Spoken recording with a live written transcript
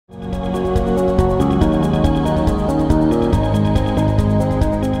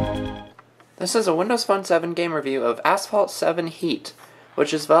This is a Windows Phone 7 game review of Asphalt 7 Heat,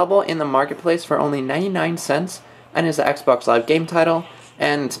 which is available in the marketplace for only 99 cents and is an Xbox Live game title,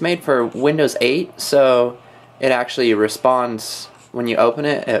 and it's made for Windows 8, so it actually responds when you open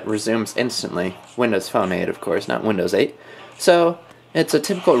it, it resumes instantly. Windows Phone 8, of course, not Windows 8. So, it's a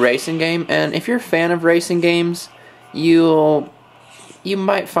typical racing game, and if you're a fan of racing games, you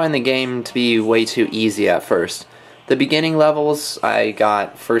might find the game to be way too easy at first. The beginning levels, I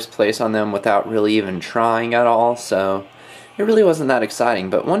got first place on them without really even trying at all, so it really wasn't that exciting.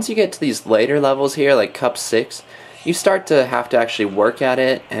 But once you get to these later levels here, like Cup 6, you start to have to actually work at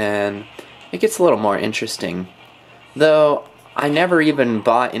it, and it gets a little more interesting. Though, I never even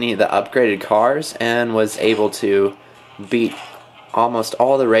bought any of the upgraded cars, and was able to beat almost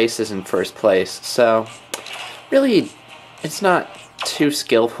all the races in first place, so really, it's not too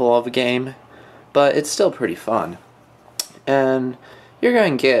skillful of a game, but it's still pretty fun. And you're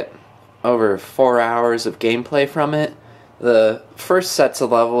going to get over 4 hours of gameplay from it. The first sets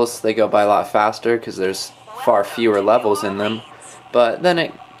of levels, they go by a lot faster because there's far fewer levels in them, but then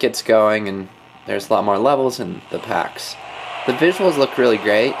it gets going and there's a lot more levels in the packs. The visuals look really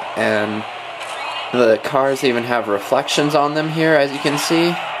great, and the cars even have reflections on them here, as you can see.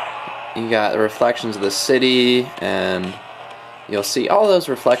 You got the reflections of the city, and you'll see all those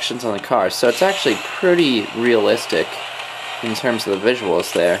reflections on the cars, so it's actually pretty realistic in terms of the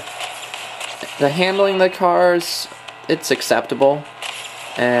visuals there. The handling of the cars, it's acceptable,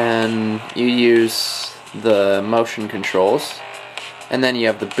 and you use the motion controls, and then you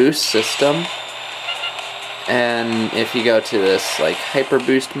have the boost system, and if you go to this like hyper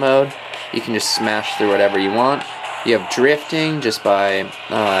boost mode, you can just smash through whatever you want. You have drifting just by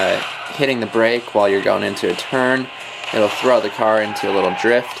hitting the brake while you're going into a turn. It'll throw the car into a little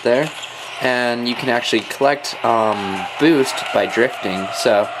drift there, and you can actually collect boost by drifting,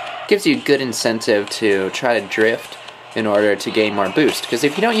 so it gives you a good incentive to try to drift in order to gain more boost, because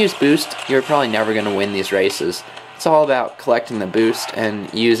if you don't use boost, you're probably never going to win these races. It's all about collecting the boost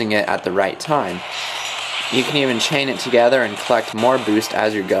and using it at the right time. You can even chain it together and collect more boost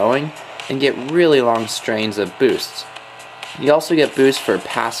as you're going, and get really long strains of boosts. You also get boost for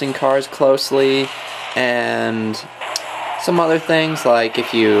passing cars closely, and some other things, like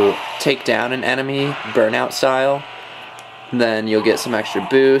if you take down an enemy, burnout style, then you'll get some extra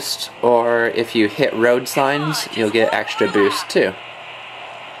boost, or if you hit road signs, you'll get extra boost too.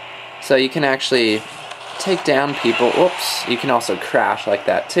 So you can actually take down people. Whoops, you can also crash like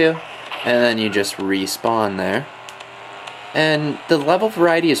that too, and then you just respawn there. And the level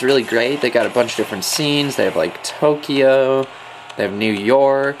variety is really great. They got a bunch of different scenes. They have like Tokyo, they have New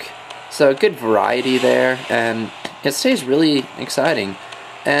York, so good variety there, and it stays really exciting.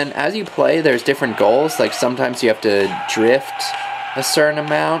 And as you play, there's different goals, like sometimes you have to drift a certain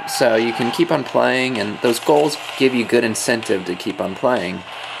amount, so you can keep on playing, and those goals give you good incentive to keep on playing.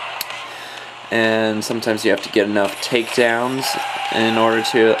 And sometimes you have to get enough takedowns in order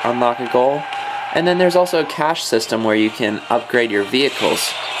to unlock a goal. And then there's also a cash system where you can upgrade your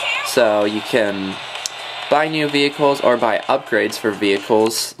vehicles. So you can buy new vehicles or buy upgrades for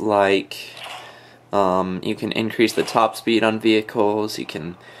vehicles, like you can increase the top speed on vehicles, you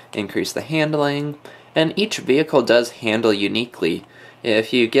can increase the handling, and each vehicle does handle uniquely.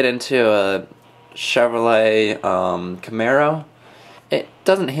 If you get into a Chevrolet Camaro, it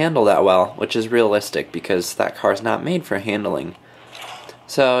doesn't handle that well, which is realistic because that car is not made for handling.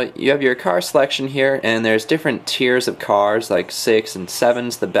 So you have your car selection here, and there's different tiers of cars, like 6 and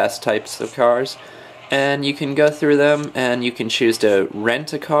 7's the best types of cars, and you can go through them and you can choose to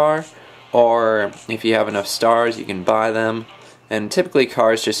rent a car, or if you have enough stars you can buy them. And typically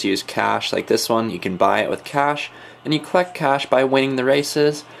cars just use cash, like this one. You can buy it with cash, and you collect cash by winning the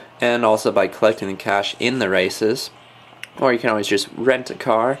races, and also by collecting the cash in the races. Or you can always just rent a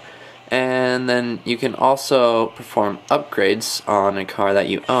car, and then you can also perform upgrades on a car that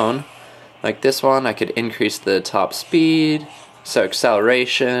you own. Like this one, I could increase the top speed, so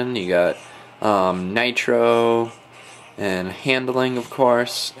acceleration, you got nitro, and handling, of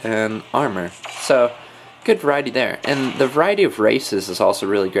course, and armor. So, good variety there. And the variety of races is also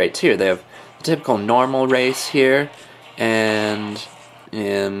really great too. They have the typical normal race here, and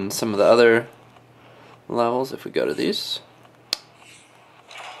in some of the other levels, if we go to these.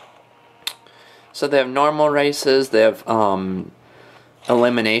 So they have normal races, they have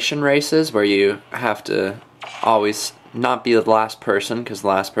elimination races where you have to always not be the last person because the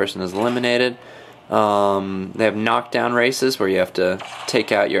last person is eliminated. They have knockdown races where you have to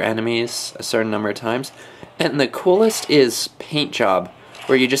take out your enemies a certain number of times. And the coolest is paint job,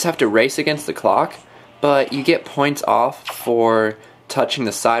 where you just have to race against the clock, but you get points off for touching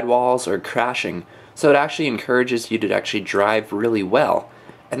the sidewalls or crashing. So it actually encourages you to actually drive really well.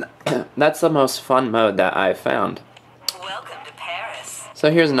 And that's the most fun mode that I've found. Welcome to Paris.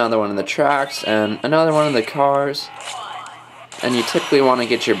 So here's another one of the tracks and another one of the cars. And you typically want to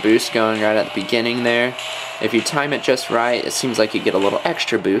get your boost going right at the beginning there. If you time it just right, it seems like you get a little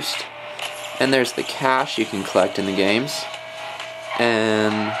extra boost. And there's the cash you can collect in the games.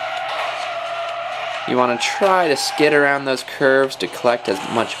 And you want to try to skid around those curves to collect as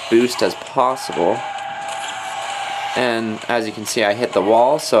much boost as possible. And as you can see, I hit the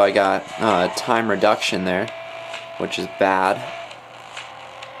wall, so I got time reduction there, which is bad.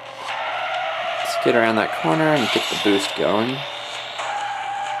 Skid around that corner and get the boost going.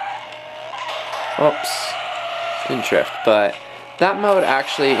 Oops, didn't drift, but that mode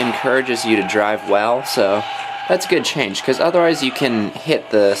actually encourages you to drive well, so that's a good change, because otherwise you can hit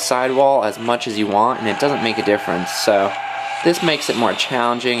the sidewall as much as you want and it doesn't make a difference. So this makes it more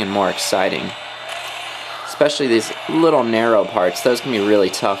challenging and more exciting. Especially these little narrow parts, those can be really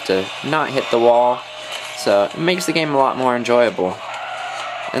tough to not hit the wall, so it makes the game a lot more enjoyable.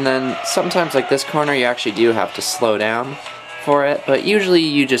 And then sometimes like this corner you actually do have to slow down for it, but usually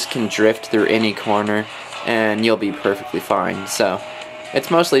you just can drift through any corner and you'll be perfectly fine. So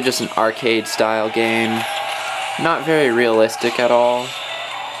it's mostly just an arcade style game, not very realistic at all,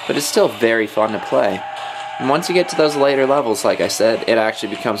 but it's still very fun to play. And once you get to those later levels, like I said, it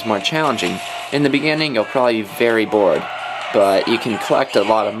actually becomes more challenging. In the beginning, you'll probably be very bored, but you can collect a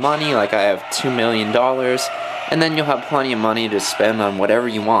lot of money, like I have $2 million, and then you'll have plenty of money to spend on whatever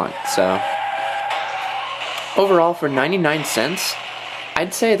you want. So overall, for 99 cents,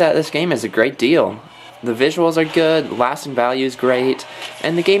 I'd say that this game is a great deal. The visuals are good, lasting value is great,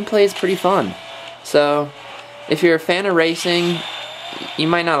 and the gameplay is pretty fun. So if you're a fan of racing, you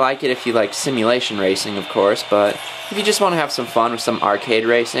might not like it if you like simulation racing, of course, but if you just want to have some fun with some arcade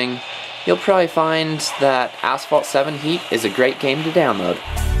racing, you'll probably find that Asphalt 7 Heat is a great game to download.